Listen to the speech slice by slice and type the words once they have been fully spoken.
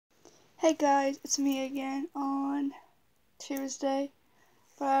Hey guys, it's me again on Tuesday,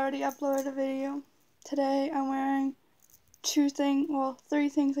 but I already uploaded a video. Today I'm wearing three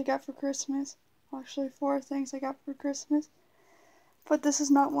things I got for Christmas. Actually, four things I got for Christmas. But this is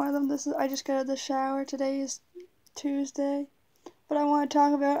not one of them. I just got out of the shower. Today is Tuesday. But I want to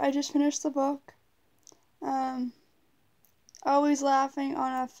talk about, I just finished the book. Always Laughing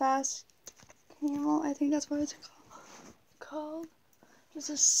on a Fast Camel. I think that's what it's called. Just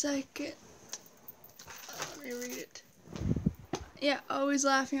a second. Let me read it. Yeah, Always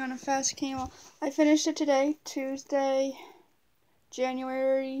Laughing on a Fast Camel. I finished it today, Tuesday,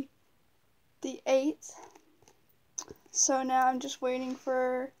 January the 8th. So now I'm just waiting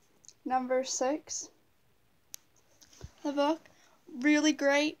for number 6. The book, really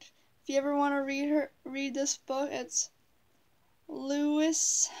great. If you ever want to read this book, it's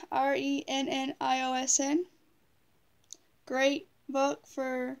Lewis, Renniosn. Great book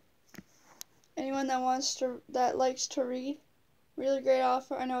for anyone that likes to read. Really great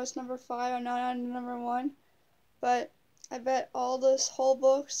author. I know it's number 5. I'm not on number 1, but I bet all this whole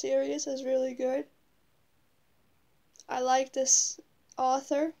book series is really good. I like this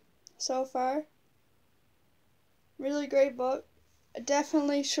author so far. Really great book. I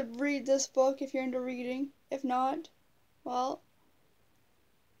definitely should read this book if you're into reading. If not, well,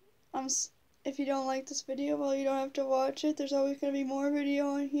 if you don't like this video, well, you don't have to watch it. There's always going to be more video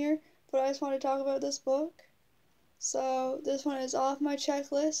on here, but I just want to talk about this book. So this one is off my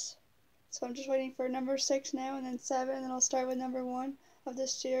checklist. So I'm just waiting for number 6 now, and then 7, and then I'll start with number 1 of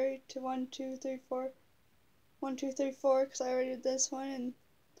this series to 1, 2, 3, 4. 1, 2, 3, 4, because I already did this one, and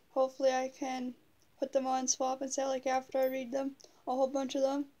hopefully I can put them on swap and sell, like after I read them, a whole bunch of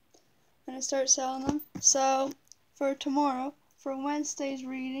them, and I start selling them. So for tomorrow, for Wednesday's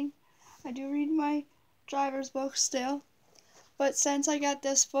reading, I do read my driver's book still, but since I got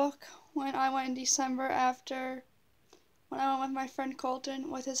this book when I went in December when I went with my friend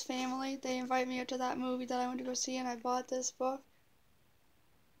Colton with his family, they invited me out to that movie that I went to go see, and I bought this book.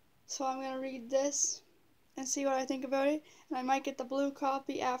 So I'm going to read this and see what I think about it, and I might get the blue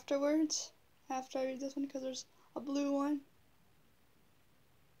copy afterwards, after I read this one, because there's a blue one.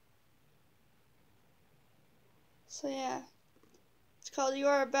 So yeah, it's called You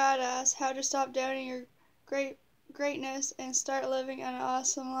Are a Badass, How to Stop Doubting Your Greatness and Start Living an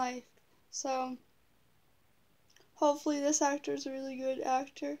Awesome Life. So hopefully this actor is a really good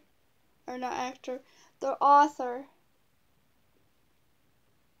actor, or not actor, the author,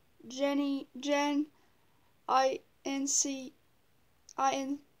 Jen Sincero.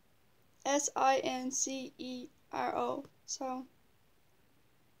 So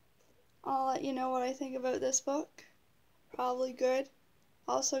I'll let you know what I think about this book. Probably good.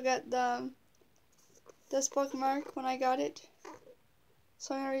 Also got this bookmark when I got it.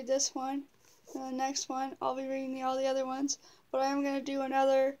 So I'm gonna read this one. And the next one, I'll be reading all the other ones. But I am gonna do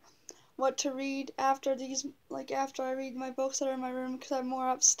another what to read after these, like after I read my books that are in my room, because I have more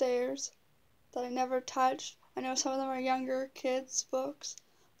upstairs that I never touched. I know some of them are younger kids' books,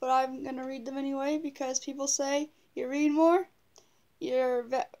 but I'm gonna read them anyway because people say you read more, your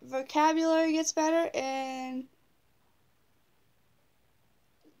vocabulary gets better, and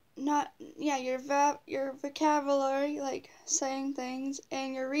your vocabulary, like saying things,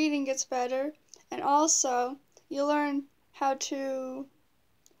 and your reading gets better, and also you learn how to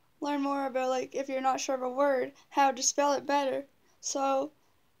learn more about, like, if you're not sure of a word, how to spell it better. So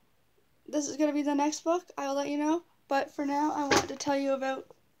this is going to be the next book. I will let you know. But for now, I want to tell you about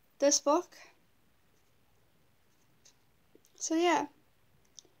this book. So yeah,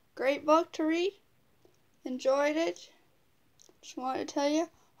 great book to read. Enjoyed it. Just wanted to tell you.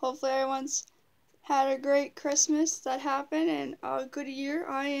 Hopefully everyone's had a great Christmas that happened and a good year.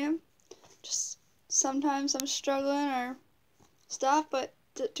 I am. Just sometimes I'm struggling or stuff, but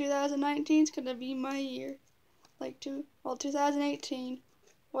 2019 is going to be my year. 2018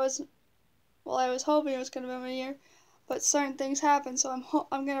 was, well, I was hoping it was going to be my year, but certain things happen, so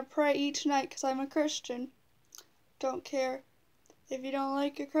I'm going to pray each night because I'm a Christian. Don't care. If you don't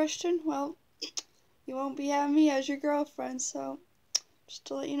like a Christian, well, you won't be having me as your girlfriend, so just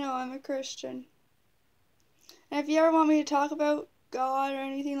to let you know, I'm a Christian. And if you ever want me to talk about God or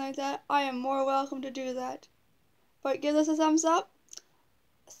anything like that, I am more welcome to do that. But give this a thumbs up.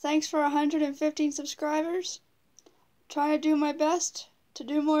 Thanks for 115 subscribers. Trying to do my best to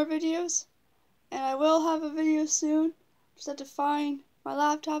do more videos. And I will have a video soon. Just have to find my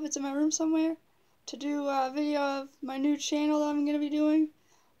laptop. It's in my room somewhere. To do a video of my new channel that I'm going to be doing.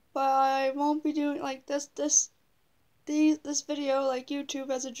 But I won't be doing like this video, like YouTube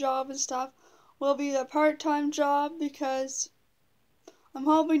as a job and stuff, will be a part-time job because I'm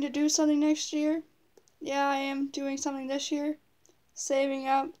hoping to do something next year. Yeah, I am doing something this year. Saving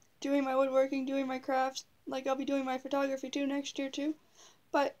up, doing my woodworking, doing my crafts. Like, I'll be doing my photography too next year too.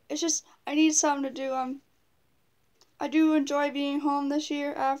 But it's just, I need something to do. I do enjoy being home this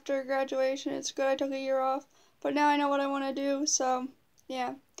year after graduation. It's good I took a year off. But now I know what I want to do, so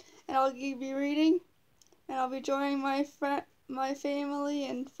yeah. And I'll be reading, and I'll be joining my family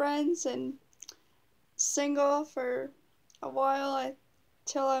and friends, and single for a while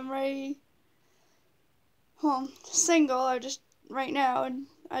till I'm ready. Single. I just right now, and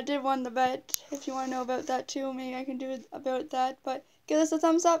I did win the bet. If you want to know about that too, maybe I can do about that. But give this a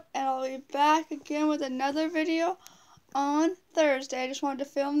thumbs up, and I'll be back again with another video on Thursday. I just wanted to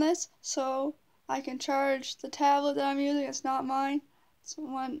film this so I can charge the tablet that I'm using. It's not mine.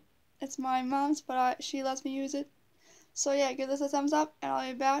 It's my mom's, but she lets me use it. So yeah, give this a thumbs up, and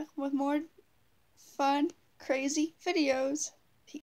I'll be back with more fun, crazy videos.